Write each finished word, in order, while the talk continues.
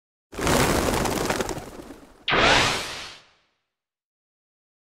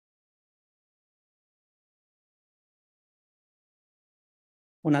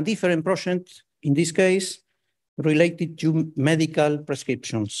on a different project, in this case, related to medical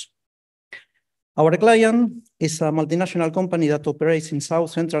prescriptions. Our client is a multinational company that operates in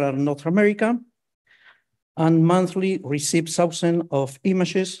South Central and North America and monthly receives thousands of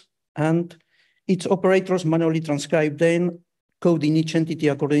images, and its operators manually transcribe them, coding each entity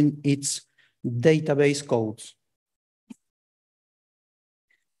according to its database codes.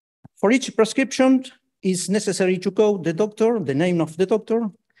 For each prescription, it's necessary to code the doctor, the name of the doctor,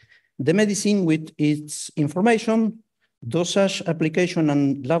 the medicine with its information, dosage, application,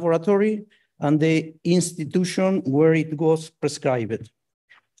 and laboratory, and the institution where it was prescribed.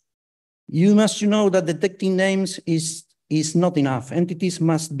 You must know that detecting names is not enough. Entities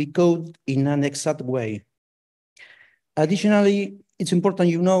must be coded in an exact way. Additionally, it's important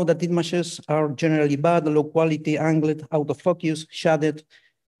you know that images are generally bad, low quality, angled, out of focus, shaded,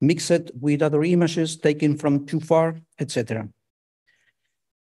 mixed with other images taken from too far, etc.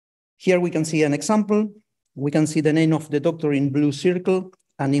 Here we can see an example. We can see the name of the doctor in blue circle,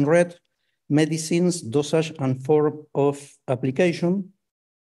 and in red, medicines, dosage, and form of application.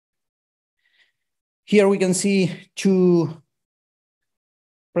 Here we can see two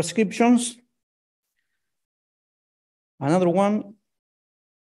prescriptions. Another one,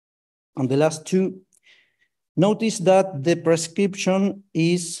 and the last two. Notice that the prescription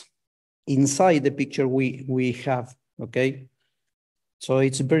is inside the picture we have, okay? So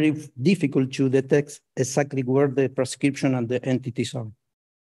it's very difficult to detect exactly where the prescription and the entities are.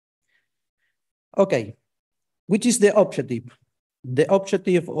 Okay, which is the objective? The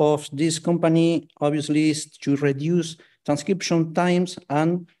objective of this company obviously is to reduce transcription times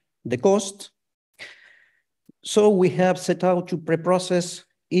and the cost. So we have set out to pre-process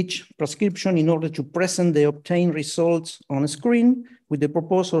each prescription in order to present the obtained results on screen with the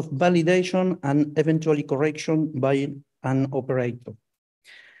purpose of validation and eventually correction by an operator.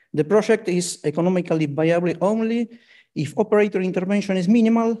 The project is economically viable only if operator intervention is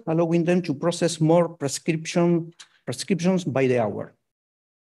minimal, allowing them to process more prescriptions by the hour.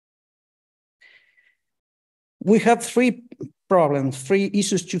 We have three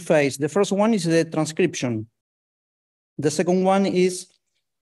issues to face. The first one is the transcription. The second one is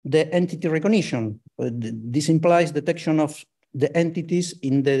the entity recognition. This implies detection of the entities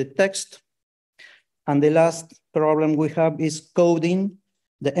in the text. And the last problem we have is coding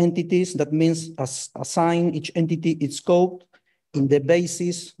the entities. That means assign each entity its code in the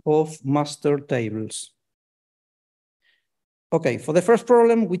basis of master tables. Okay, for the first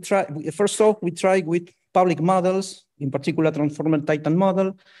problem, we try with public models, in particular Transformer Titan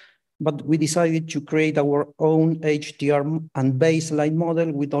model, but we decided to create our own HTR and baseline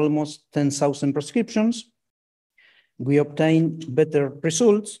model with almost 10,000 prescriptions. We obtained better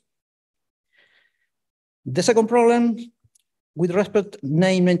results. The second problem, with respect to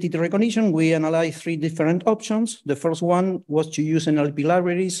name entity recognition, we analyzed three different options. The first one was to use NLP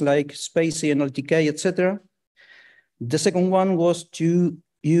libraries like Spacy, NLTK, etc. The second one was to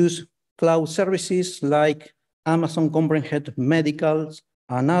use cloud services like Amazon Comprehend Medical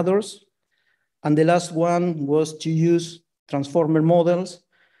and others. And the last one was to use transformer models,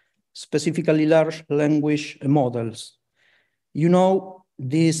 specifically large language models. You know,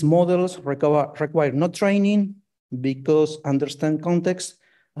 these models require no training because understand context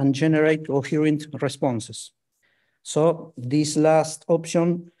and generate coherent responses. So this last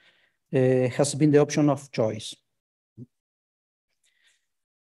option has been the option of choice.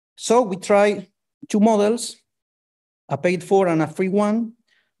 So we try two models, a paid for and a free one.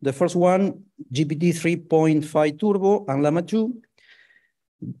 The first one, GPT 3.5 Turbo and Llama 2.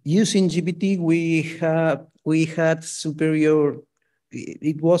 Using GPT, we had superior,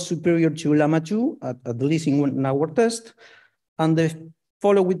 it was superior to Llama 2, at least in our test. And the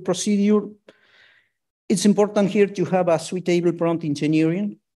following procedure, it's important here to have a suitable prompt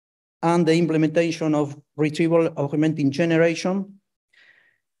engineering and the implementation of retrieval augmented generation,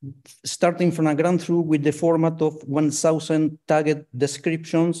 starting from a ground truth with the format of 1,000 tagged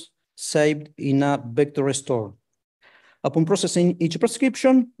descriptions saved in a vector store. Upon processing each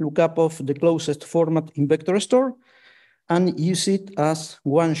prescription, look up of the closest format in vector store and use it as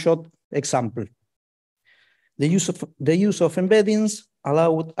one-shot example. The use of embeddings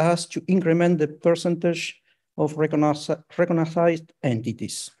allowed us to increment the percentage of recognized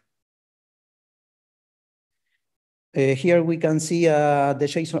entities. Here we can see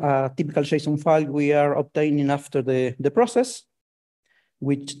the typical JSON file we are obtaining after the process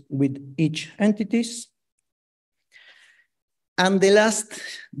with each entities. And the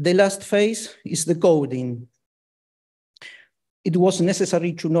last phase is the coding. It was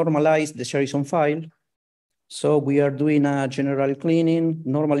necessary to normalize the JSON file. So we are doing a general cleaning,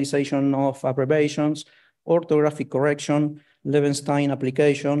 normalization of abbreviations, orthographic correction, Levenstein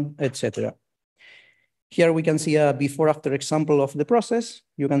application, etc. Here we can see a before-after example of the process.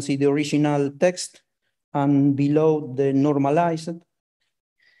 You can see the original text and below the normalized.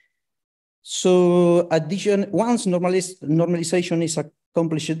 So once normalization is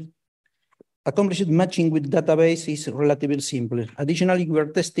accomplished, matching with database is relatively simple. Additionally, we are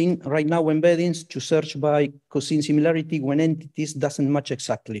testing right now embeddings to search by cousin similarity when entities doesn't match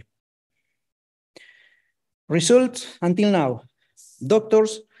exactly. Results until now: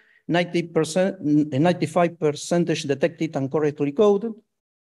 doctors, 95% detected and correctly coded.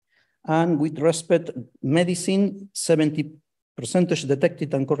 And with respect, medicine, 70%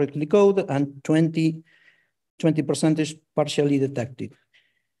 detected and correctly coded, and 20% partially detected.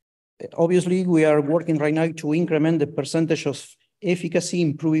 Obviously, we are working right now to increment the percentage of efficacy,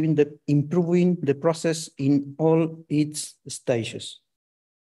 improving the process in all its stages.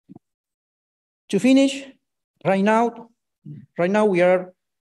 To finish, right now we are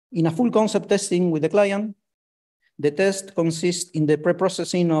in a full concept testing with the client. The test consists in the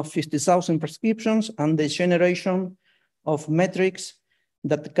pre-processing of 50,000 prescriptions and the generation of metrics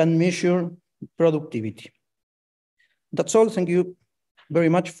that can measure productivity. That's all. Thank you very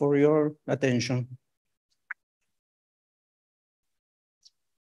much for your attention.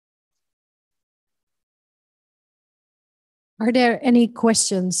 Are there any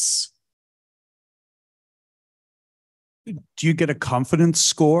questions? Do you get a confidence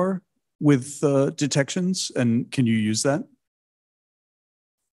score with detections, and can you use that?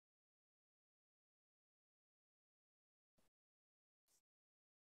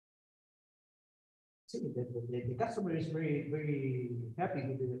 The customer is very happy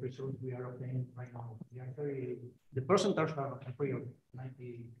with the results we are obtaining right now. We are the percentage are pretty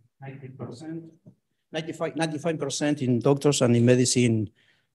 90%, 95% in doctors, and in medicine,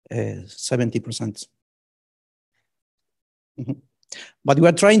 70%. But we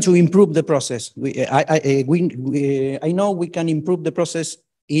are trying to improve the process. I know we can improve the process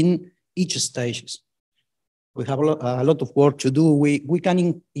in each stage. We have a lot of work to do. We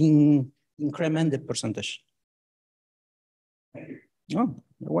can increment the percentage. Thank you. Oh,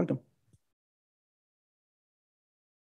 you're welcome.